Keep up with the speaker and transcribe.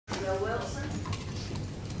Joe Wilson.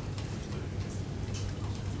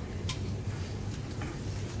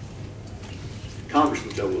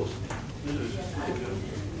 Congressman Joe Wilson.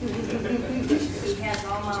 He has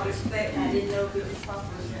all my respect. I didn't know if it was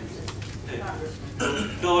Congressman.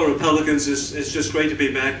 Fellow Republicans, it's just great to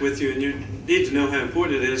be back with you, and you need to know how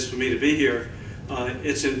important it is for me to be here.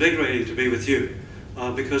 It's invigorating to be with you,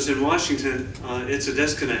 because in Washington, it's a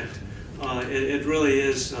disconnect. It really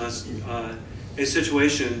is a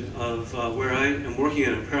situation of where I am working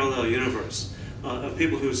in a parallel universe of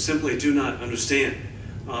people who simply do not understand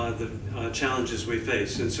the challenges we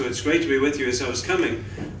face. And so it's great to be with you. As I was coming,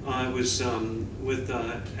 I was with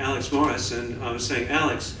Alex Morris, and I was saying,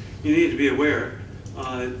 Alex, you need to be aware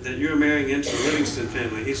that you're marrying into the Livingston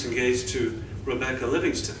family. He's engaged to Rebecca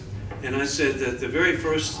Livingston. And I said that the very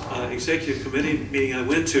first executive committee meeting I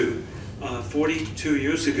went to 42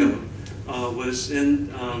 years ago was in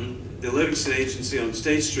the Livingston Agency on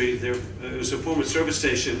State Street. There, it was a former service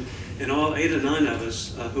station, and all 8 or 9 of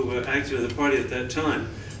us who were active in the party at that time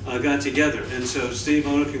got together. And so, Steve,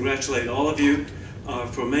 I want to congratulate all of you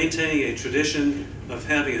for maintaining a tradition of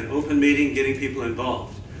having an open meeting, getting people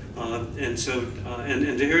involved. And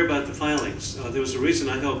to hear about the filings, there was a reason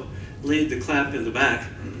I helped lead the clap in the back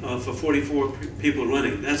for 44 people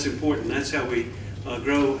running. That's important. That's how we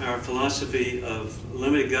grow our philosophy of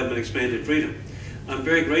limited government, expanded freedom. I'm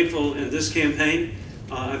very grateful in this campaign.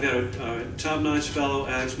 I've got a top-notch fellow,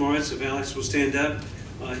 Alex Morris. If Alex will stand up,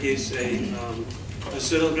 he's a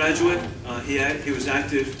Citadel graduate. He was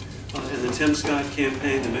active in the Tim Scott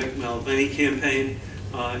campaign, the Mick Mulvaney campaign,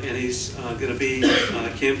 and he's going to be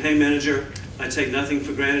campaign manager. I take nothing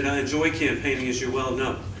for granted. I enjoy campaigning, as you well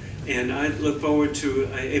know. And I look forward to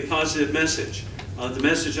a positive message. The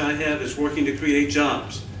message I have is working to create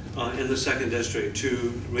jobs in the 2nd District,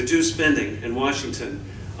 to reduce spending in Washington,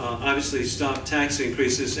 obviously stop tax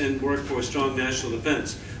increases, and work for a strong national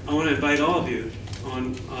defense. I want to invite all of you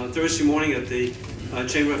on Thursday morning at the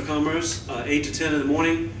Chamber of Commerce, 8 to 10 in the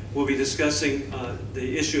morning. We'll be discussing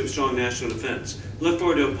the issue of strong national defense. Look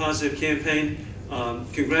forward to a positive campaign.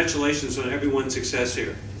 Congratulations on everyone's success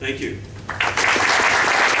here. Thank you.